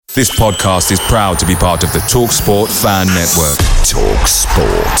This podcast is proud to be part of the TalkSport Fan Network.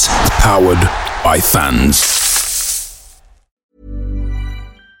 TalkSport. Powered by fans.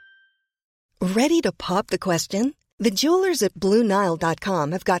 Ready to pop the question? The jewelers at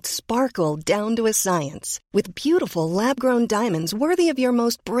BlueNile.com have got sparkle down to a science with beautiful lab-grown diamonds worthy of your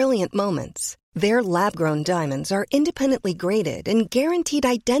most brilliant moments. Their lab-grown diamonds are independently graded and guaranteed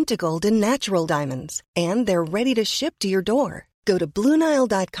identical to natural diamonds. And they're ready to ship to your door. Go to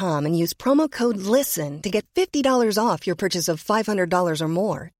BlueNile.com and use promo code LISTEN to get $50 off your purchase of $500 or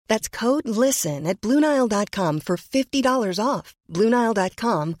more. That's code LISTEN at BlueNile.com for $50 off.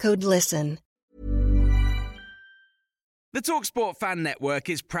 BlueNile.com, code LISTEN. The TalkSport Fan Network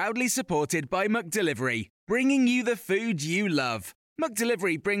is proudly supported by McDelivery, bringing you the food you love.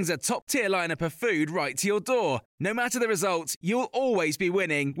 McDelivery brings a top-tier lineup of food right to your door. No matter the result, you'll always be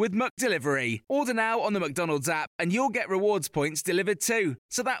winning with McDelivery. Order now on the McDonald's app and you'll get rewards points delivered too.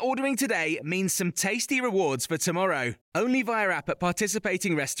 So that ordering today means some tasty rewards for tomorrow. Only via app at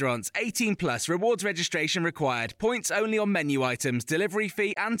participating restaurants. 18 plus. Rewards registration required. Points only on menu items. Delivery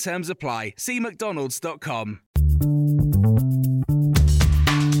fee and terms apply. See mcdonalds.com.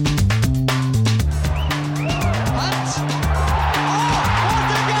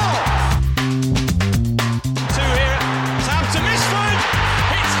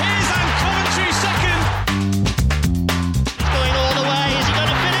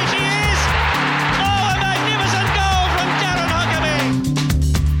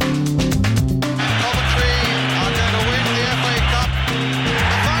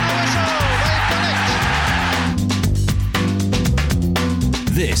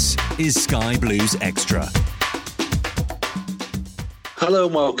 This is Sky Blues Extra. Hello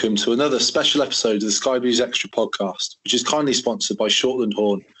and welcome to another special episode of the Sky Blues Extra podcast, which is kindly sponsored by Shortland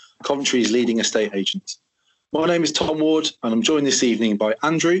Horn, Coventry's leading estate agent. My name is Tom Ward and I'm joined this evening by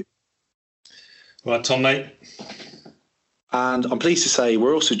Andrew. Right, Tom, mate. And I'm pleased to say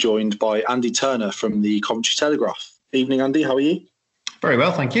we're also joined by Andy Turner from the Coventry Telegraph. Evening, Andy. How are you? Very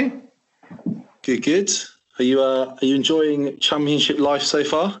well, thank you. Good. Are you enjoying Championship life so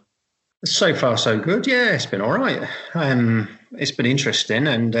far? So far, so good. Yeah, it's been all right. It's been interesting,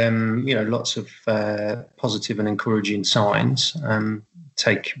 and lots of positive and encouraging signs.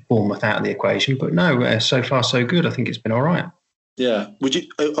 Take Bournemouth out of the equation, but no, so far so good. I think it's been all right. Yeah.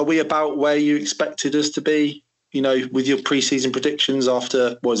 Are we about where you expected us to be? You know, with your pre-season predictions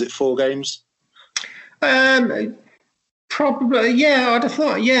after 4 games? Probably, yeah. I'd have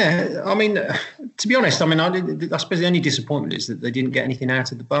thought, yeah. I mean, to be honest, I suppose the only disappointment is that they didn't get anything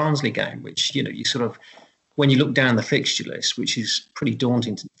out of the Barnsley game, which, you know, you sort of, when you look down the fixture list, which is a pretty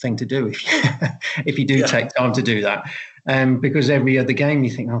daunting thing to do if you do take time to do that, because every other game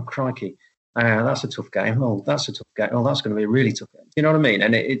you think, oh, crikey, that's a tough game. Oh, that's a tough game. Oh, that's going to be a really tough game. You know what I mean?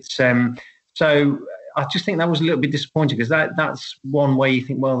 And it's so I just think that was a little bit disappointing because that's one way you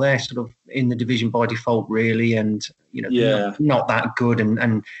think, well, they're sort of in the division by default, really, and not that good,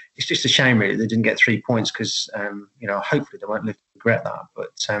 and it's just a shame really they didn't get 3 points because hopefully they won't live to regret that.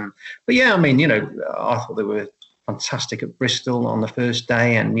 But yeah, I mean, I thought they were fantastic at Bristol on the first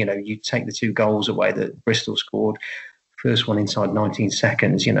day, and you take the 2 goals away that Bristol scored, first one inside 19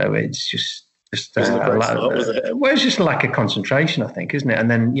 seconds. It's just it's just a lack of concentration, I think, isn't it?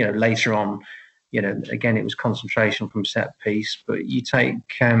 And then later on, again, it was concentration from set piece, but you take,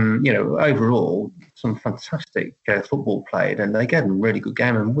 overall, some fantastic football played, and they gave them a really good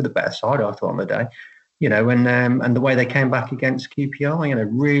game and with a better side, I thought, on the day, and the way they came back against QPR,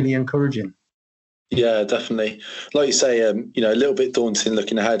 really encouraging. Yeah, definitely. Like you say, a little bit daunting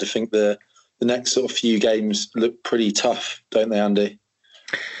looking ahead. I think the next sort of few games look pretty tough, don't they, Andy?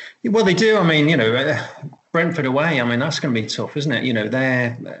 Well, they do. I mean, Brentford away, I mean, that's going to be tough, isn't it?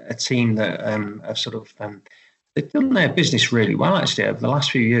 They're a team that have sort of, they've done their business really well, actually. Over the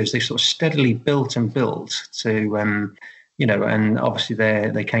last few years, they've sort of steadily built to, and obviously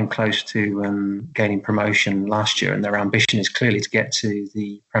they came close to gaining promotion last year, and their ambition is clearly to get to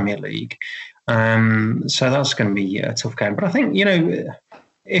the Premier League. So that's going to be a tough game. But I think,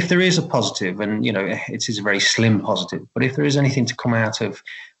 if there is a positive, and, it is a very slim positive, but if there is anything to come out of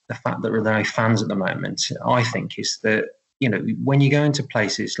the fact that there are no fans at the moment, I think, is that, when you go into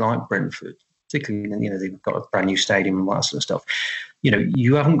places like Brentford, particularly, they've got a brand new stadium and all that sort of stuff,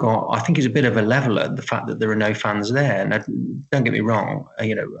 you haven't got, I think it's a bit of a leveller, the fact that there are no fans there. And don't get me wrong,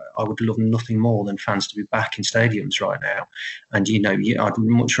 I would love nothing more than fans to be back in stadiums right now. And, I'd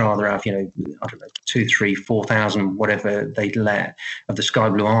much rather have, 2, 3, 4,000, whatever they'd let, of the Sky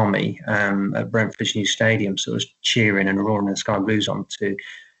Blue Army at Brentford's new stadium, sort of cheering and roaring the Sky Blues on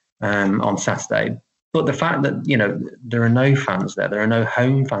Saturday. But the fact that, there are no fans there are no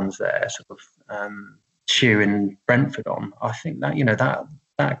home fans there sort of cheering Brentford on, I think that,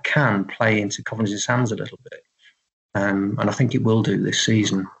 that can play into Coventry's hands a little bit. And I think it will do this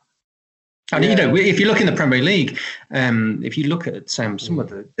season. And, if you look in the Premier League, if you look at some of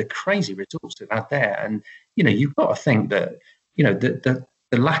the crazy results they've had there, and, you've got to think that,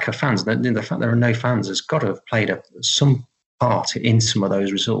 the lack of fans, the fact there are no fans has got to have played some part in some of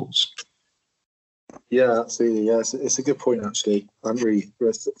those results. Yeah, absolutely. Yeah, it's a good point, actually. I hadn't really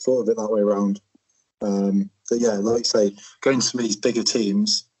thought of it that way around. But yeah, like you say, going to some of these bigger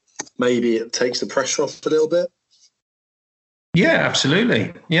teams, maybe it takes the pressure off a little bit. Yeah,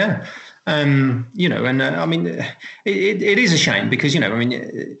 absolutely. Yeah. I mean, it is a shame because,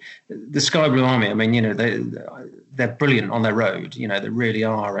 the Sky Blue Army, I mean, they're brilliant on their road, they really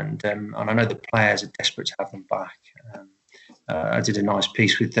are. And I know the players are desperate to have them back. I did a nice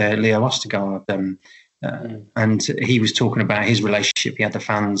piece with Leo Ostergaard, and he was talking about his relationship. He had the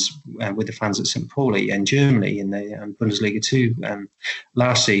fans with the fans at St. Pauli in Germany in the Bundesliga 2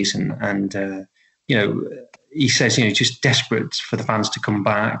 last season. And, he says, just desperate for the fans to come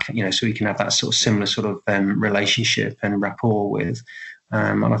back, so he can have that sort of similar sort of relationship and rapport with.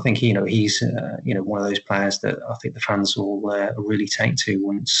 And I think, he's, one of those players that I think the fans will really take to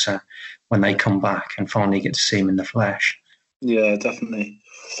once when they come back and finally get to see him in the flesh. Yeah, definitely.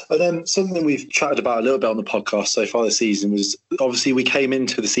 And then something we've chatted about a little bit on the podcast so far this season was obviously we came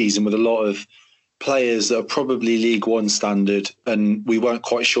into the season with a lot of players that are probably League One standard, and we weren't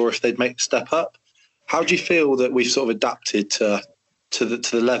quite sure if they'd make the step up. How do you feel that we've sort of adapted to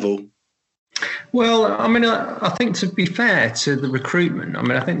the level? Well, I mean, I think to be fair to the recruitment, I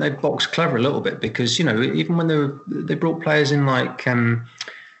mean, I think they boxed clever a little bit because, even when they brought players in like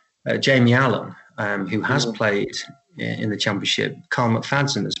Jamie Allen, who has played in the Championship, Carl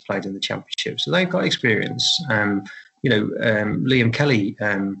McFadden has played in the Championship, so they've got experience. Liam Kelly,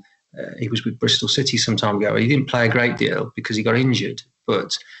 he was with Bristol City some time ago. He didn't play a great deal because he got injured,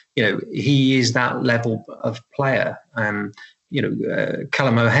 but he is that level of player.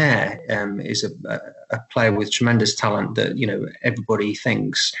 Callum O'Hare is a player with tremendous talent that everybody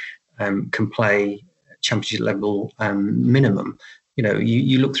thinks can play Championship level minimum.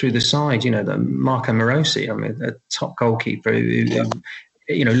 You look through the side. The Marco Morosi, I mean, a top goalkeeper who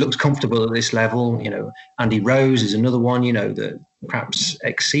looks comfortable at this level. Andy Rose is another one. That perhaps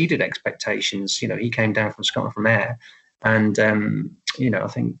exceeded expectations. He came down from Scotland from Ayr. And, I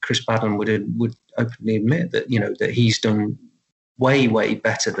think Chris Badden would openly admit that, that he's done way, way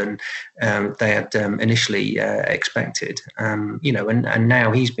better than they had initially expected. And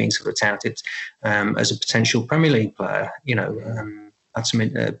now he's being sort of touted as a potential Premier League player. Had some a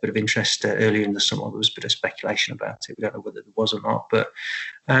bit of interest earlier in the summer. There was a bit of speculation about it. We don't know whether there was or not. But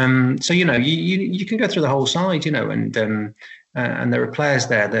so, you can go through the whole side, and there are players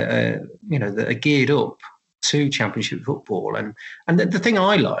there that, that are geared up to Championship football. And the thing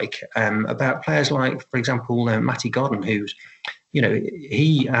I like about players like, for example, Matty Godden, who's,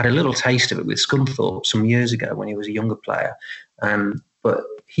 he had a little taste of it with Scunthorpe some years ago when he was a younger player. But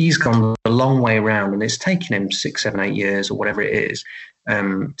he's gone a long way around, and it's taken him 6, 7, 8 years or whatever it is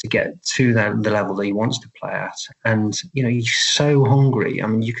to get to the level that he wants to play at. And, he's so hungry. I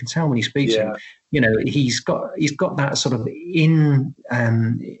mean, you can tell when he speaks to him, he's got that sort of inbuilt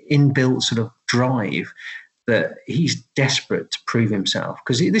sort of drive that he's desperate to prove himself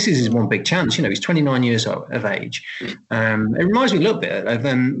because this is his one big chance. He's 29 years of age. It reminds me a little bit of,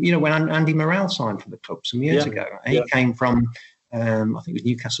 when Andy Morrell signed for the club some years ago. He came from, I think it was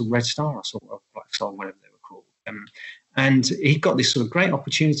Newcastle Red Star or Black Star, whatever they were called. And he got this sort of great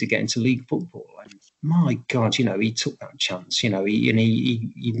opportunity to get into league football. And my God, he took that chance. He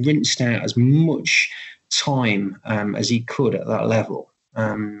rinsed out as much time as he could at that level.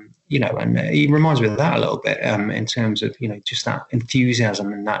 And he reminds me of that a little bit in terms of, just that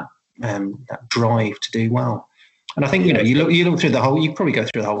enthusiasm and that drive to do well. And I think, you look through the whole, you probably go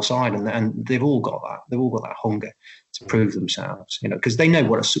through the whole side and they've all got that. They've all got that hunger to prove themselves, because they know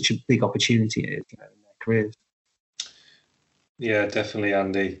what such a big opportunity it is, in their careers. Yeah, definitely,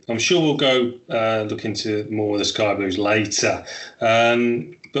 Andy. I'm sure we'll go look into more of the Sky Blues later.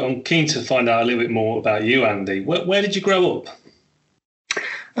 But I'm keen to find out a little bit more about you, Andy. Where did you grow up?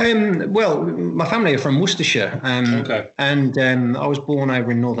 Well, my family are from Worcestershire, and I was born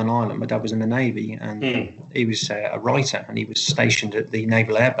over in Northern Ireland. My dad was in the Navy, and he was a writer, and he was stationed at the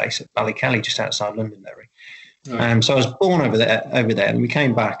Naval Air Base at Ballykelly, just outside Londonderry. So I was born over there, and we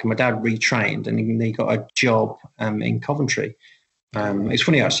came back, and my dad retrained, and he got a job in Coventry. It's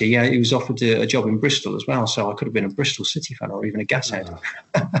funny actually. Yeah, he was offered a job in Bristol as well, so I could have been a Bristol City fan or even a Gashead.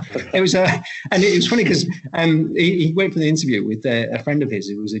 It was, and it was funny because he went for the interview with a friend of his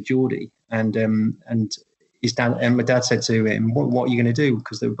who was a Geordie, and his dad and my dad said to him, "What are you going to do?"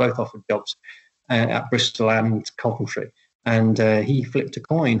 Because they were both offered jobs at Bristol and Coventry, and he flipped a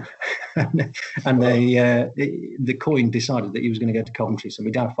coin, and the coin decided that he was going to go to Coventry. So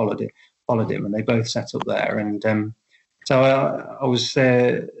my dad followed him, and they both set up there, and. So I was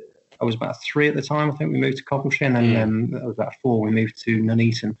about 3 at the time. I think we moved to Coventry, and then I was about 4. We moved to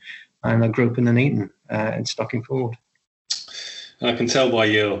Nuneaton, and I grew up in Nuneaton in Stockingford. I can tell by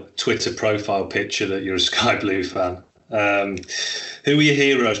your Twitter profile picture that you're a Sky Blue fan. Who were your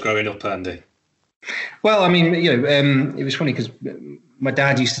heroes growing up, Andy? Well, I mean, it was funny because my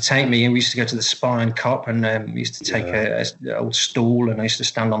dad used to take me, and we used to go to the Spine Cop, and we used to take an old stool, and I used to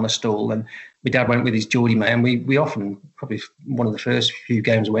stand on the stool, and my dad went with his Geordie mate, and we often, probably one of the first few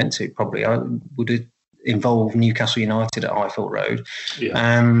games I went to, probably I would involve Newcastle United at Highfield Road.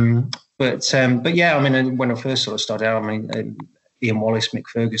 Yeah. But yeah, I mean, when I first sort of started out, I mean, Ian Wallace, Mick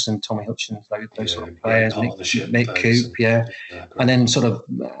Ferguson, Tommy Hutchins, those sort of players, Nick Coop, and then sort of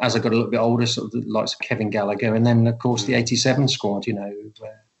as I got a little bit older, sort of the likes of Kevin Gallagher, and then of course the '87 squad,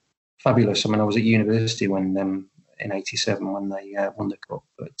 fabulous. I mean, I was at university when in '87 when they won the cup,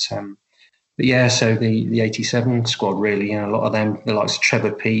 but yeah, so the '87 squad really, a lot of them, the likes of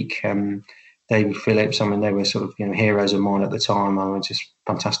Trevor Peake, David Phillips. I mean, they were sort of heroes of mine at the time. I mean, just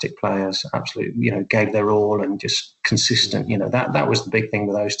fantastic players, absolutely, gave their all and just consistent. That was the big thing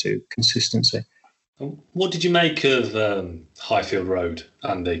with those two, consistency. What did you make of Highfield Road,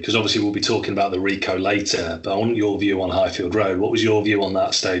 Andy? Because obviously we'll be talking about the Rico later, but I want your view on Highfield Road. What was your view on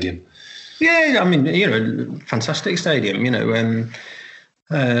that stadium? Yeah, I mean, fantastic stadium.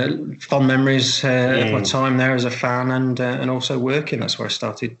 Fond memories of my time there as a fan and also working. That's where I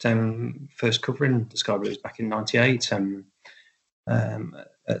started first covering the Sky Blues back in '98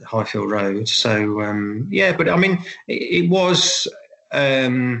 at Highfield Road. So but I mean, it was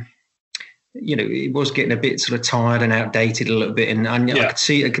it was getting a bit sort of tired and outdated a little bit, and I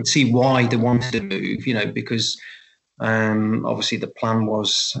could see why they wanted to move. Because obviously the plan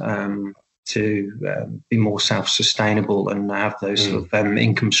was to be more self-sustainable and have those sort of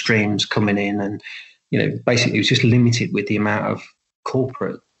income streams coming in, and basically it was just limited with the amount of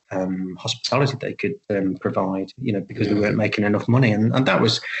corporate hospitality they could provide, because they weren't making enough money, and that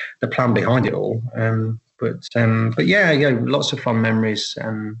was the plan behind it all. But yeah, lots of fun memories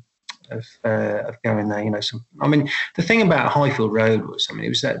of going there. I mean, the thing about Highfield Road was, I mean, it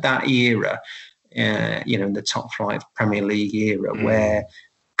was that era, in the top flight Premier League era, where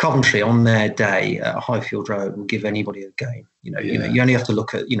Coventry on their day at Highfield Road will give anybody a game. You only have to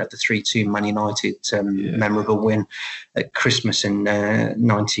look at the 3-2 Man United memorable win at Christmas in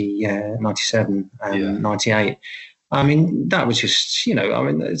 97 and 98. I mean, that was just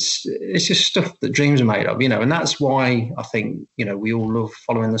it's just stuff that dreams are made of, and that's why I think we all love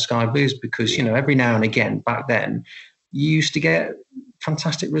following the Sky Blues, because every now and again back then you used to get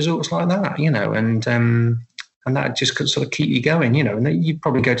fantastic results like that, and that just could sort of keep you going, and then you'd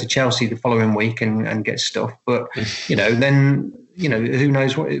probably go to Chelsea the following week and get stuff. But, then, who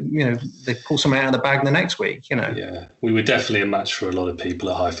knows what, they pull something out of the bag the next week, Yeah, we were definitely a match for a lot of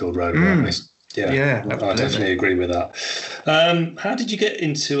people at Highfield Road, weren't we? Yeah, I definitely agree with that. How did you get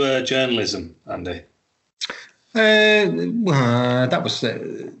into journalism, Andy? That was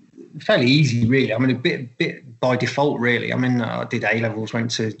fairly easy, really. I mean, a bit by default, really. I mean, I did A-levels, went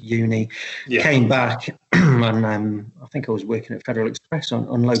to uni, came back, and I think I was working at Federal Express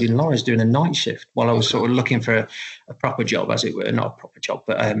unloading lorries, doing a night shift while I was sort of looking for a proper job, as it were. Not a proper job,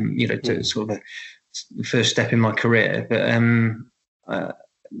 but, to sort of the first step in my career. But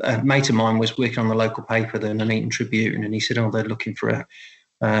a mate of mine was working on the local paper, the Nuneaton Tribune, and he said, they're looking for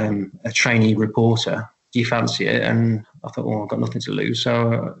a trainee reporter. Do you fancy it? And I thought, I've got nothing to lose.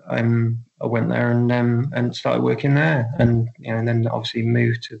 So I went there and started working there. And and then obviously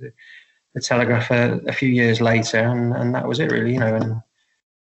moved to the Telegraph a few years later, and that was it really. And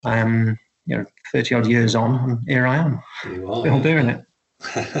 30 odd years on, and here I am, still doing it.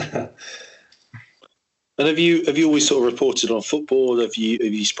 And have you always sort of reported on football? Have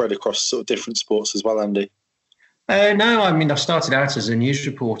you spread across sort of different sports as well, Andy? No, I mean, I started out as a news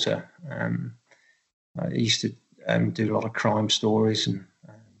reporter. I used to do a lot of crime stories, and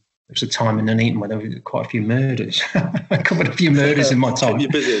there was a time in Nuneaton where there were quite a few murders. I covered a few murders in my time.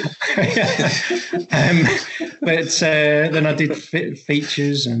 You're busy. But then I did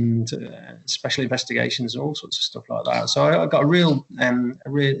features and special investigations and all sorts of stuff like that. So I got a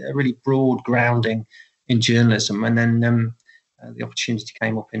really broad grounding in journalism, and then the opportunity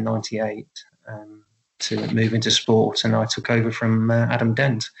came up in '98 to move into sport, and I took over from Adam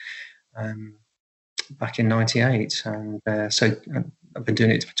Dent back in '98, and so I've been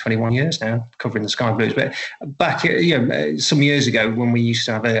doing it for 21 years now, covering the Sky Blues. But back, some years ago, when we used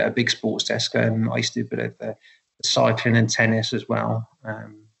to have a big sports desk, I used to do a bit of cycling and tennis as well,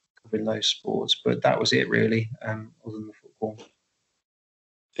 covering those sports. But that was it, really, other than the football.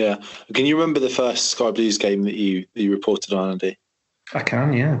 Yeah. Can you remember the first Sky Blues game that you reported on, Andy? I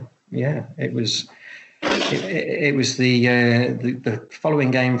can, yeah. Yeah, it was the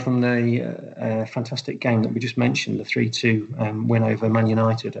following game from the fantastic game that we just mentioned, the 3-2 win over Man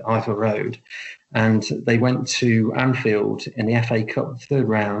United at Ivor Road, and they went to Anfield in the FA Cup third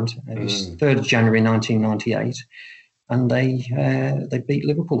round. It was 3rd of January 1998, and they beat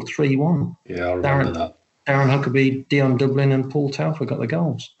Liverpool 3-1. Yeah, I remember that. Darren Huckabee, Dion Dublin, and Paul Telfer got the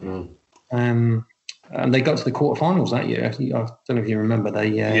goals. And they got to the quarterfinals that year. I don't know if you remember.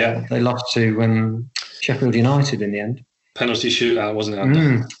 They lost to Sheffield United in the end. Penalty shootout, wasn't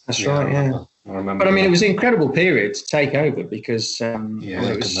it? That's right, yeah. I remember. But I mean, it was an incredible period to take over because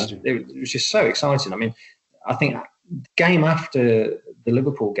it was just so exciting. I mean, I think the game after the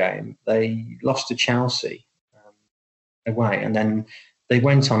Liverpool game, they lost to Chelsea away, and then they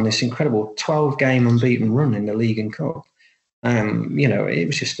went on this incredible 12-game unbeaten run in the league and cup. It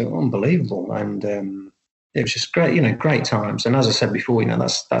was just unbelievable, and it was just great, great times. And as I said before,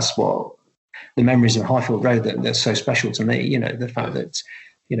 that's what the memories of Highfield Road that's so special to me. The fact that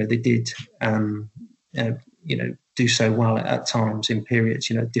they did do so well at times in periods,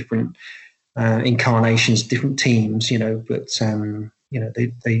 different incarnations, different teams, but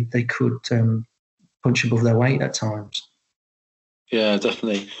they could punch above their weight at times. Yeah,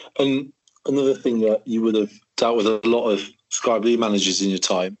 definitely. And another thing that you would have dealt with a lot of Sky Blue managers in your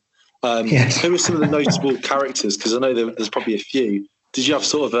time. Yes. Who were some of the notable characters? Because I know there's probably a few. Did you have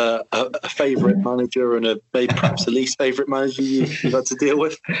sort of a favourite manager and maybe perhaps a least favourite manager you've had to deal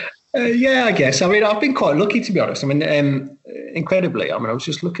with? Yeah, I guess. I mean, I've been quite lucky, to be honest. I mean, incredibly. I mean, I was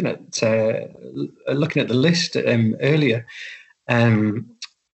just looking at the list earlier,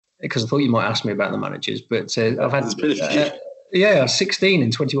 because I thought you might ask me about the managers. But I've had 16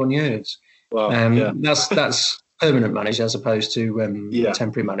 in 21 years. Wow. That's permanent managers as opposed to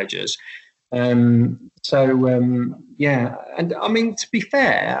temporary managers. And I mean, to be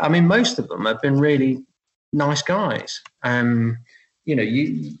fair, I mean, most of them have been really nice guys.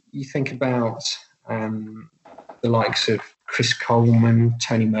 You think about the likes of Chris Coleman,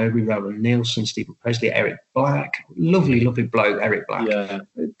 Tony Mowbray, Roland Nielsen, Stephen Presley, Eric Black. Lovely bloke, Eric Black. Yeah.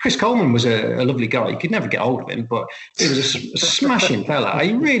 Chris Coleman was a lovely guy. You could never get hold of him, but he was a smashing fella.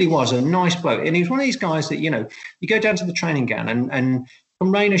 He really was a nice bloke. And he was one of these guys that, you go down to the training ground and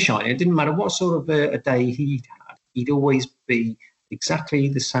from rain or shine, it didn't matter what sort of a day he'd had, he'd always be exactly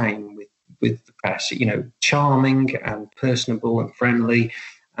the same with the press, charming and personable and friendly.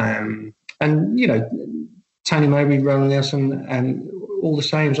 Tony Mowbray, Roland Nielsen, and all the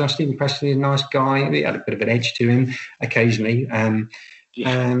same as Stephen Presley, a nice guy. He had a bit of an edge to him occasionally.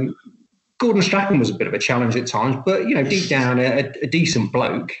 Gordon Strachan was a bit of a challenge at times, but, deep down, a decent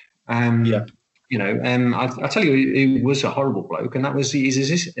bloke. I tell you who was a horrible bloke, and that was his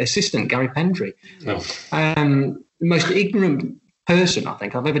assistant, Gary Pendry. Oh. The most ignorant person I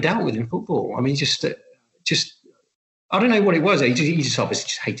think I've ever dealt with in football. I mean, just I don't know what it was. He just obviously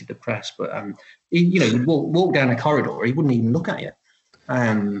just hated the press, but he'd walk down a corridor, he wouldn't even look at you.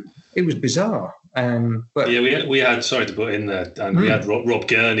 It was bizarre. But yeah, we had sorry to put in there, and we had Rob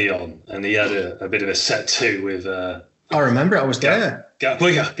Gurney on, and he had a bit of a set too with. I remember I was there.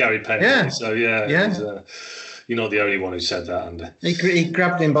 Gary Penn. Yeah. So was, you're not the only one who said that. And he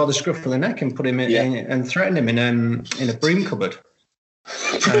grabbed him by the scruff of the neck and put him in and threatened him in a broom cupboard.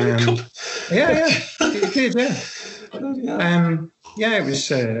 He did. It was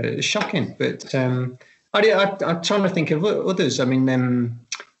shocking. But I'm trying to think of others. I mean,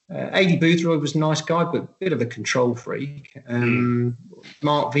 Adi Boothroyd was a nice guy, but a bit of a control freak.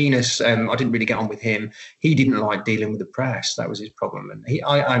 Mark Venus, I didn't really get on with him. He didn't like dealing with the press. That was his problem. And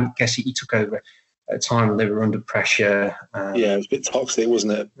I guess he took over at a time when they were under pressure. It was a bit toxic,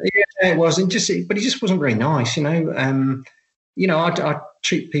 wasn't it? Yeah, it was. But he just wasn't very nice, I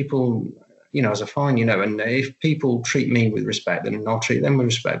treat people, as a fine, and if people treat me with respect, then I'll treat them with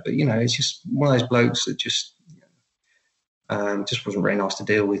respect. But, it's just one of those blokes that just wasn't very nice to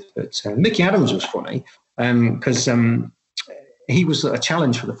deal with. But Mickey Adams was funny because he was a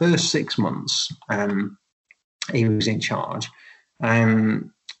challenge for the first 6 months. He was in charge.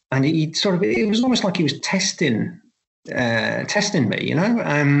 And he it was almost like he was testing me,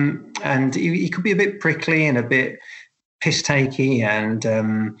 and he could be a bit prickly and a bit piss-takey and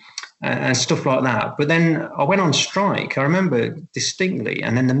stuff like that. But then I went on strike, I remember distinctly,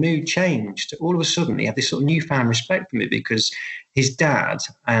 and then the mood changed. All of a sudden, he had this sort of newfound respect for me because his dad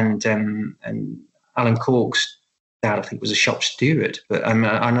and Alan Cork's dad, I think, was a shop steward. But I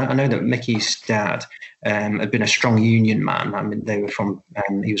know that Mickey's dad had been a strong union man. I mean, they were from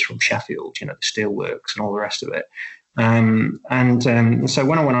he was from Sheffield, the steelworks and all the rest of it. So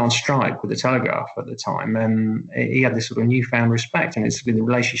when I went on strike with the Telegraph at the time, he had this sort of newfound respect, and the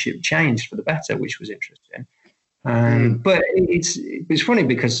relationship changed for the better, which was interesting. But it's funny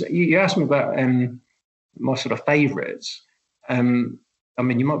because you asked me about my sort of favourites. I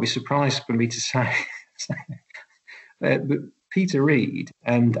mean, you might be surprised for me to say, but Peter Reid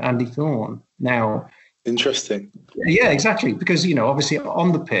and Andy Thorne. Now, interesting. Yeah, exactly, because obviously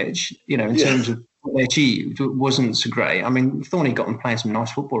on the pitch, in terms of what they achieved, wasn't so great. I mean, Thorny got them playing some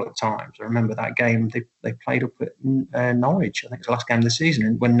nice football at times. I remember that game they played up at Norwich. I think it was the last game of the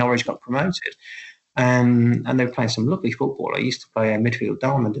season when Norwich got promoted. And they were playing some lovely football. I used to play a midfield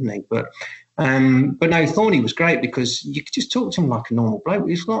diamond, didn't he? But no, Thorny was great because you could just talk to him like a normal bloke.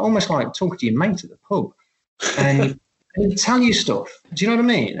 It's almost like talking to your mate at the pub. And he'd tell you stuff. Do you know what I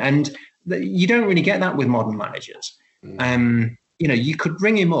mean? And you don't really get that with modern managers. You could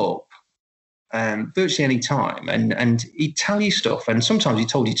ring him up virtually any time, and he'd tell you stuff, and sometimes he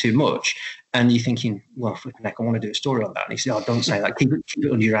told you too much, and you're thinking, well, flipping heck, I want to do a story on that. And he said, don't say that, keep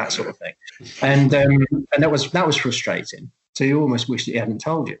it under your hat, sort of thing. And that was frustrating. So you almost wish that he hadn't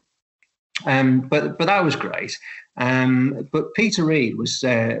told you. But that was great. But Peter Reid was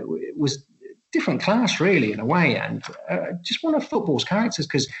different class, really, in a way, and just one of football's characters,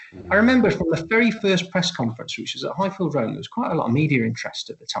 because I remember from the very first press conference, which was at Highfield Road, there was quite a lot of media interest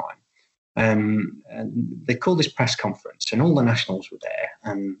at the time. And they called this press conference, and all the nationals were there,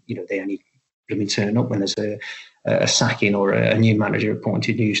 and they only turn up when there's a sacking or a new manager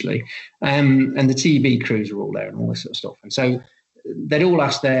appointed usually, and the TV crews were all there and all this sort of stuff, and so they'd all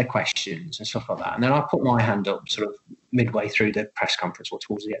ask their questions and stuff like that, and then I put my hand up sort of midway through the press conference or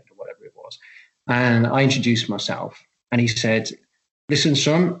towards the end or whatever it was, and I introduced myself, and he said, "Listen,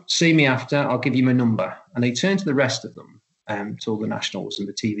 son, see me after, I'll give you my number." And he turned to the rest of them, to all the nationals and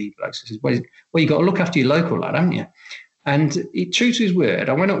the TV blokes. He says, well, you got to look after your local lad, haven't you? And true to his word,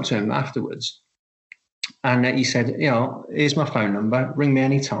 I went up to him afterwards, and he said, here's my phone number, ring me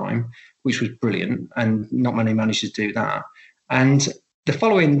any time, which was brilliant, and not many managers do that. And the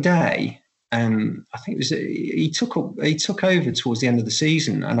following day, I think it was he took over towards the end of the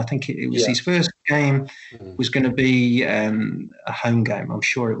season, and I think it was his first game was going to be a home game. I'm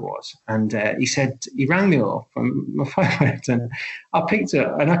sure it was. And he said he rang me up from my phone, and I picked it,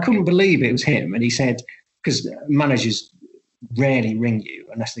 and I couldn't believe it was him. And he said, because managers rarely ring you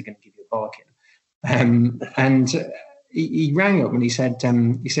unless they're going to give you a bargain. And he rang up and he said,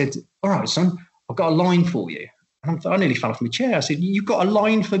 "All right, son, I've got a line for you." And I nearly fell off my chair. I said, "You've got a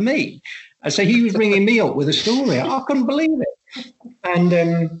line for me?" And so he was ringing me up with a story. I couldn't believe it. And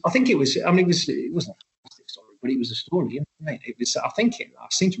I think it wasn't a fantastic story, but it was a story. It was. I seem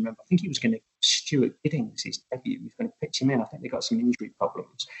to remember. I think he was going to Stuart Giddings, his debut. He was going to pitch him in. I think they got some injury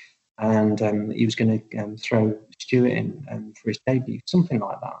problems, and he was going to throw Stuart in for his debut, something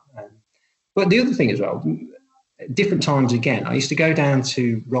like that. But the other thing as well, different times again. I used to go down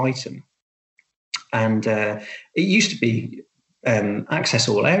to Brighton. And it used to be access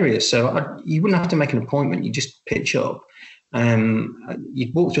all areas. So you wouldn't have to make an appointment. You just pitch up.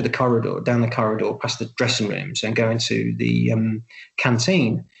 You'd walk through the corridor, down the corridor, past the dressing rooms and go into the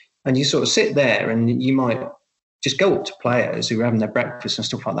canteen. And you sort of sit there and you might just go up to players who are having their breakfast and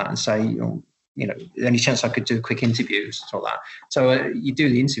stuff like that and say, any chance I could do a quick interview, stuff like that. So you do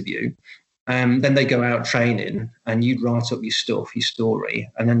the interview. Then they go out training and you'd write up your stuff, your story,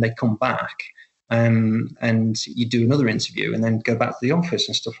 and then they come back. And you do another interview and then go back to the office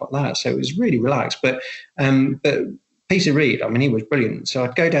and stuff like that. So it was really relaxed. But Peter Reid, he was brilliant. So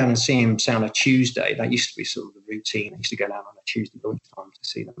I'd go down and see him, say, on a Tuesday. That used to be sort of the routine. I used to go down on a Tuesday lunchtime to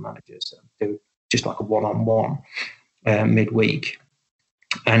see the managers and do just like a one-on-one midweek.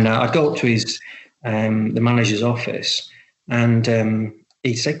 And I'd go up to the manager's office and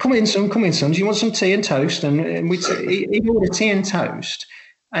he'd say, come in, son, do you want some tea and toast? And he'd order tea and toast.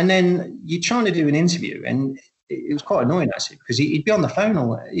 And then you're trying to do an interview, and it was quite annoying actually because he'd be on the phone,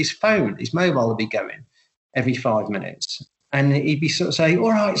 or his mobile would be going every 5 minutes, and he'd be sort of saying,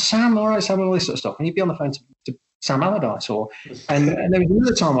 all right, Sam, all this sort of stuff, and he'd be on the phone to Sam Allardyce, and there was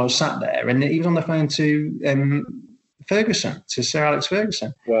another time I was sat there, and he was on the phone to Ferguson, to Sir Alex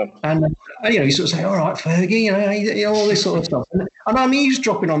Ferguson. Wow. And he sort of say, "All right, Fergie," all this sort of stuff. And I mean, he was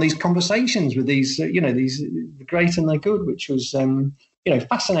dropping on these conversations with these, these the great and the good, which was,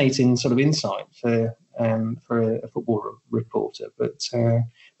 fascinating sort of insight for a football reporter. But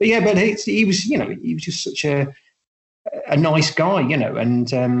he was just such a nice guy,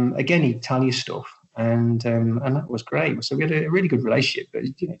 and again, he'd tell you stuff, and that was great. So we had a really good relationship. But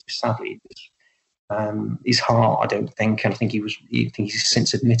sadly, his heart, I don't think, and I think he's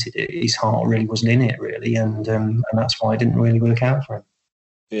since admitted it. His heart really wasn't in it, really, and that's why it didn't really work out for him.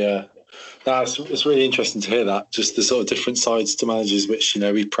 Yeah, it's really interesting to hear that. Just the sort of different sides to managers, which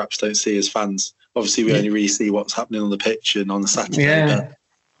we perhaps don't see as fans. Obviously, we only really see what's happening on the pitch and on the Saturday.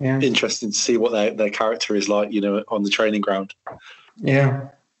 Yeah. Interesting to see what their character is like, on the training ground. Yeah.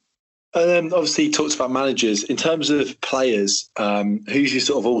 And then obviously you talked about managers. In terms of players, who's your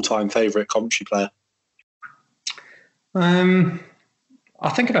sort of all-time favourite Coventry player? I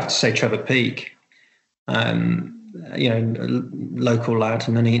think I'd have to say Trevor Peake. Local lad,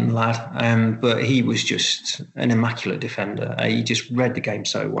 an Nuneaton lad, but he was just an immaculate defender. He just read the game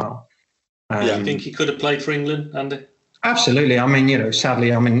so well. You think he could have played for England, Andy? Absolutely. I mean,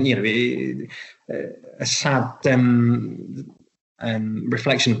 sadly, a sad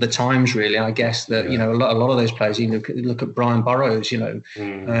reflection of the times, really. I guess that a lot of those players. Look at Brian Burrows. Had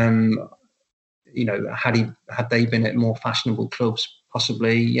they been at more fashionable clubs,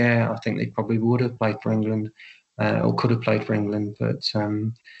 possibly, I think they probably would have played for England or could have played for England. But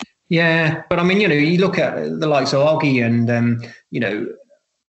but I mean, you look at the likes of Oggy and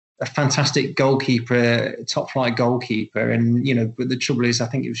a fantastic goalkeeper, top flight goalkeeper. And, but the trouble is, I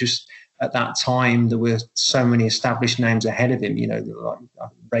think it was just at that time, there were so many established names ahead of him, like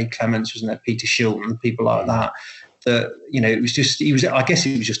Ray Clements, wasn't there? Peter Shilton, people like that, it was just, I guess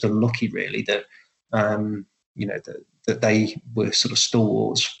it was just unlucky really that, that they were sort of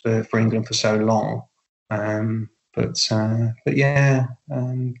stalwarts for England for so long. But I'd have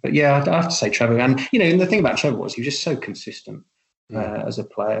to say Trevor. And, and the thing about Trevor was he was just so consistent. As a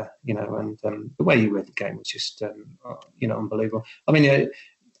player, and the way he read the game was just, unbelievable. I mean,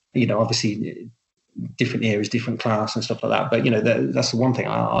 obviously different eras, different class and stuff like that. But, that's the one thing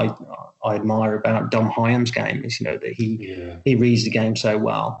I admire about Dom Hyam's game is, that he reads the game so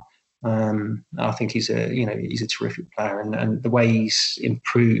well. I think he's a terrific player and the way he's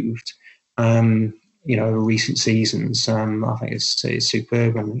improved, recent seasons, I think it's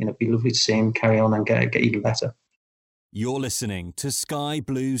superb and, it'd be lovely to see him carry on and get even better. You're listening to Sky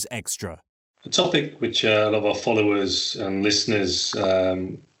Blues Extra. A topic which a lot of our followers and listeners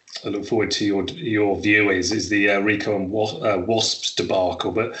I look forward to your view is the Rico and Wasps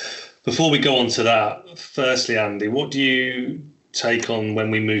debacle. But before we go on to that, firstly, Andy, what do you take on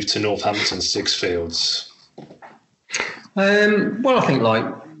when we move to Northampton Sixfields? Well, I think like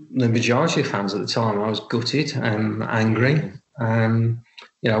the majority of fans at the time, I was gutted and angry.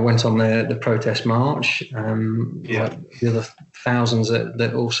 I went on the protest march, like the other thousands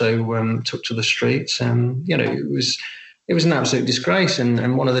that also took to the streets. It was an absolute disgrace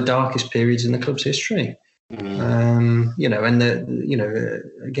and one of the darkest periods in the club's history. And the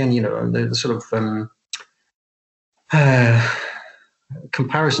sort of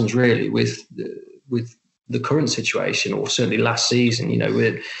comparisons really with the current situation, or certainly last season,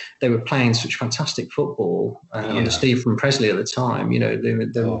 they were playing such fantastic football under Stephen Presley at the time.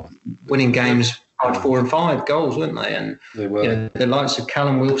 They were winning games 4 and 5 goals, weren't they? And they were. The likes of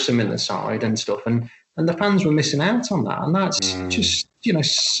Callum Wilson in the side and stuff, and the fans were missing out on that, and that's just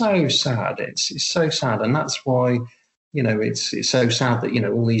so sad. It's so sad, and that's why it's so sad that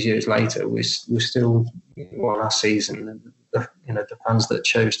all these years later we're still last season the fans that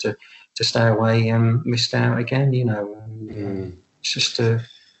chose to stay away missed out again, it's just a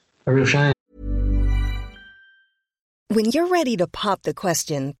real shame. When you're ready to pop the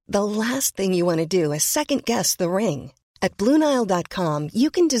question, the last thing you want to do is second guess the ring. At BlueNile.com, you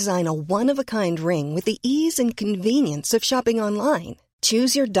can design a one-of-a-kind ring with the ease and convenience of shopping online.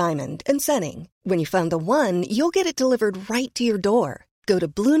 Choose your diamond and setting. When you find the one, you'll get it delivered right to your door. Go to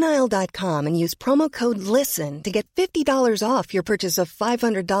BlueNile.com and use promo code LISTEN to get $50 off your purchase of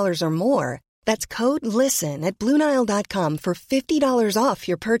 $500 or more. That's code LISTEN at BlueNile.com for $50 off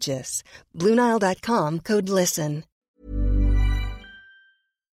your purchase. BlueNile.com, code LISTEN.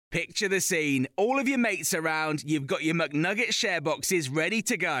 Picture the scene. All of your mates around, you've got your McNugget share boxes ready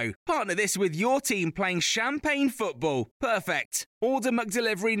to go. Partner this with your team playing champagne football. Perfect. Order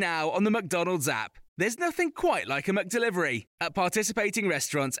McDelivery now on the McDonald's app. There's nothing quite like a McDelivery. At participating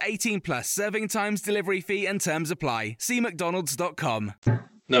restaurants, 18 plus, serving times, delivery fee and terms apply. See mcdonalds.com.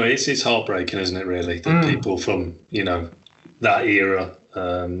 No, it's heartbreaking, isn't it, really? That people from, that era,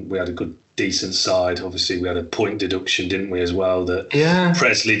 we had a good, decent side. Obviously, we had a point deduction, didn't we, as well, that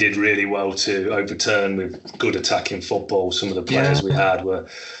Presley did really well to overturn with good attacking football. Some of the players we had were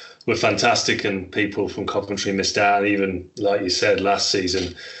fantastic, and people from Coventry missed out. Even, like you said, last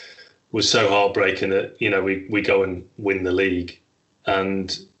season was so heartbreaking that, we go and win the league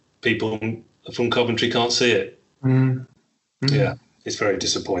and people from Coventry can't see it. Yeah, it's very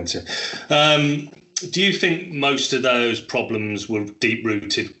disappointing. Do you think most of those problems were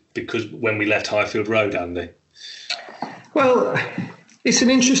deep-rooted because when we left Highfield Road, Andy? Well, it's an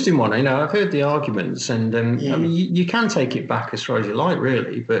interesting one. I've heard the arguments, and I mean, you can take it back as far as you like,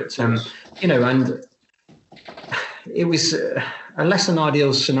 really. But and it was a less than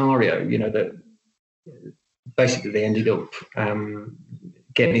ideal scenario. That basically they ended up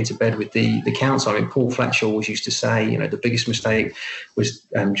getting into bed with the council. I mean, Paul Fletcher always used to say, the biggest mistake was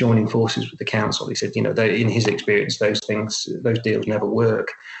joining forces with the council. He said, in his experience, those deals never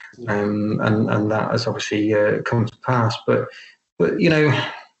work, and that has obviously come to pass. But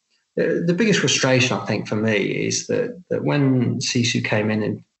the biggest frustration, I think, for me is that when Sisu came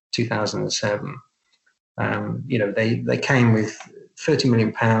in 2007, they came with £30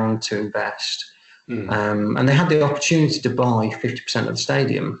 million to invest. And they had the opportunity to buy 50% of the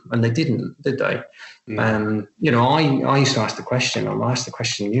stadium, and they didn't, did they? I used to ask the question. I asked the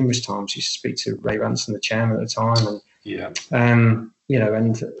question numerous times. I used to speak to Ray Ranson, the chairman at the time, and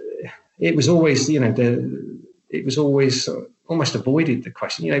and it was always, it was always almost avoided the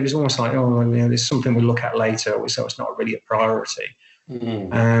question. It was almost like, there's something we'll look at later, so it's not really a priority.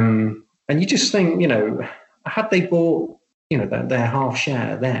 And you just think, had they bought, their half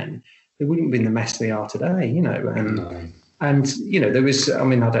share then, they wouldn't have been the mess they are today, And, there was, I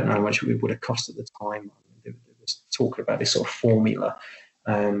don't know how much it would have cost at the time. There was talking about this sort of formula,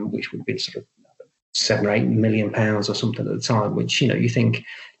 which would be sort of £7 or £8 million or something at the time, which, you think,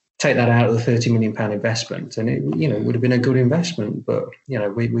 take that out of the £30 million investment and it, would have been a good investment. But,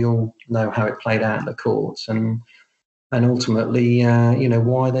 we all know how it played out in the courts and ultimately,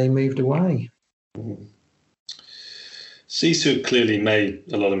 why they moved away. Sisu clearly made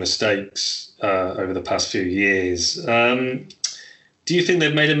a lot of mistakes over the past few years. Do you think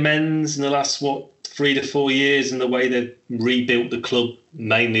they've made amends in the last, 3 to 4 years in the way they've rebuilt the club,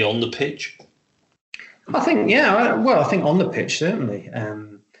 mainly on the pitch? I think, I think on the pitch, certainly.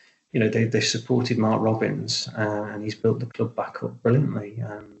 They supported Mark Robins and he's built the club back up brilliantly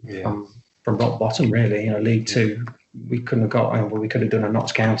from rock bottom, really. League Two, we couldn't have got, we could have done a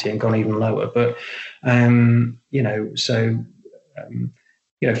Notts County and gone even lower. But,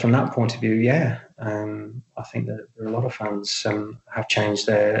 from that point of view, I think that there are a lot of fans have changed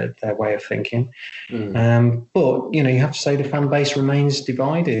their way of thinking. But, you have to say the fan base remains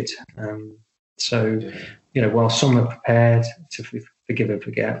divided. While some are prepared to forgive and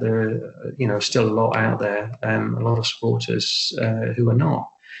forget, there are, still a lot out there, a lot of supporters who are not.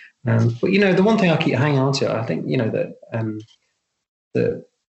 But, the one thing I keep hanging on to, I think,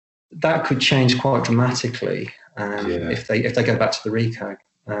 that could change quite dramatically if they go back to the RICO.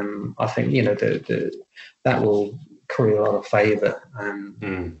 I think, that will curry a lot of favour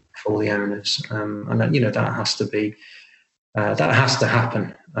for the owners. And, that has to be, that has to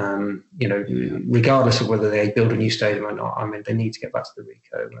happen, regardless of whether they build a new stadium or not. They need to get back to the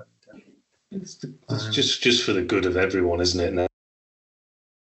RICO. And, it's just for the good of everyone, isn't it?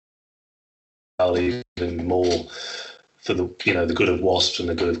 Even more for the the good of Wasps and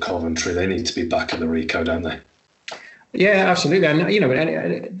the good of Coventry. They need to be back in the RICO, don't they? Yeah, absolutely. And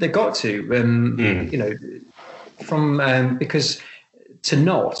they've got to. Because to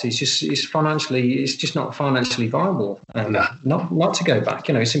not, it's just not financially viable. Not to go back.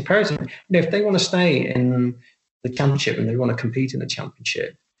 It's imperative. If they want to stay in the championship and they want to compete in the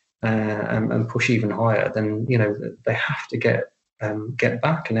championship and push even higher, then they have to get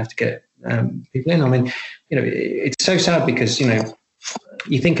back and they have to get people in. It's so sad because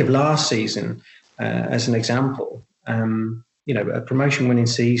you think of last season as an example. A promotion winning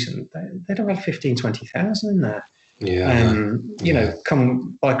season, they'd have had 15,000, 20,000 in there.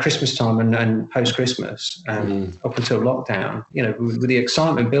 Come by Christmas time and post Christmas, up until lockdown, with the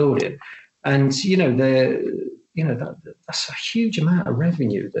excitement building, and that's a huge amount of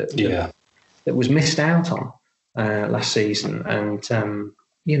revenue that was missed out on last season, and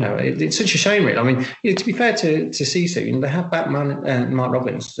it's such a shame, really. To be fair to Sisu, they have back Mark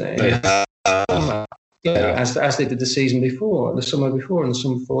Robins as they did the season before, the summer before, and the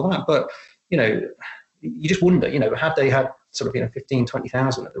summer before that, but you just wonder, had they had sort of 15,000,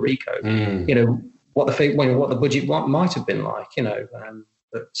 20,000 at the RICO, what the budget might have been like,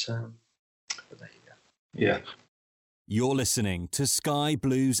 But there you go. Yeah. You're listening to Sky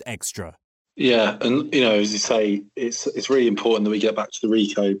Blues Extra. Yeah, and as you say, it's really important that we get back to the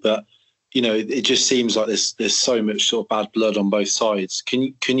Rico, but it just seems like there's so much sort of bad blood on both sides.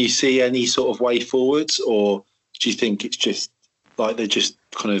 Can you see any sort of way forwards, or do you think it's just like they're just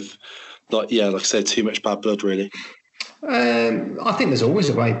kind of like I said, too much bad blood really? I think there's always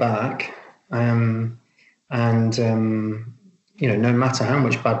a way back, no matter how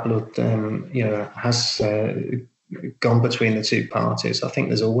much bad blood has gone between the two parties, I think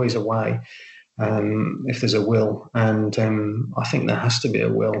there's always a way. If there's a will, and I think there has to be a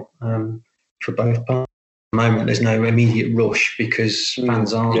will for both parties. At the moment, there's no immediate rush because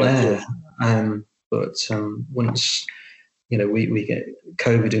fans aren't there. But once we get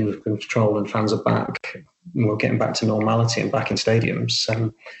COVID under control and fans are back, and we're getting back to normality and back in stadiums, I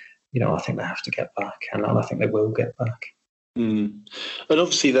think they have to get back, and I think they will get back. And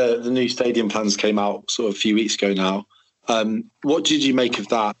obviously, the new stadium plans came out sort of a few weeks ago now. What did you make of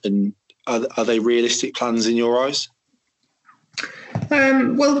that? And are they realistic plans in your eyes?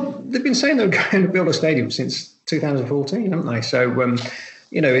 Well, they've been saying they're going to build a stadium since 2014, haven't they? So,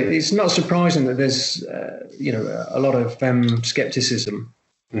 it's not surprising that there's, a lot of scepticism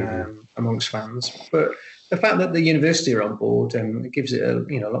amongst fans. But the fact that the university are on board it gives it a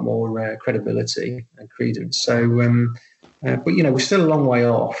lot more credibility and credence. So, but we're still a long way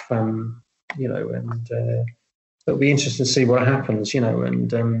off. And it'll be interesting to see what happens. They're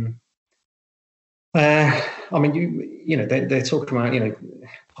talking about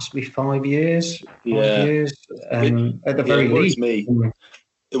possibly 5 years. 5 years at the very least.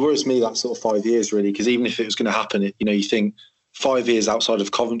 It worries me that sort of 5 years really, because even if it was going to happen, you think 5 years outside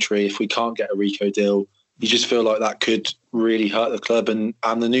of Coventry, if we can't get a Rico deal, you just feel like that could really hurt the club and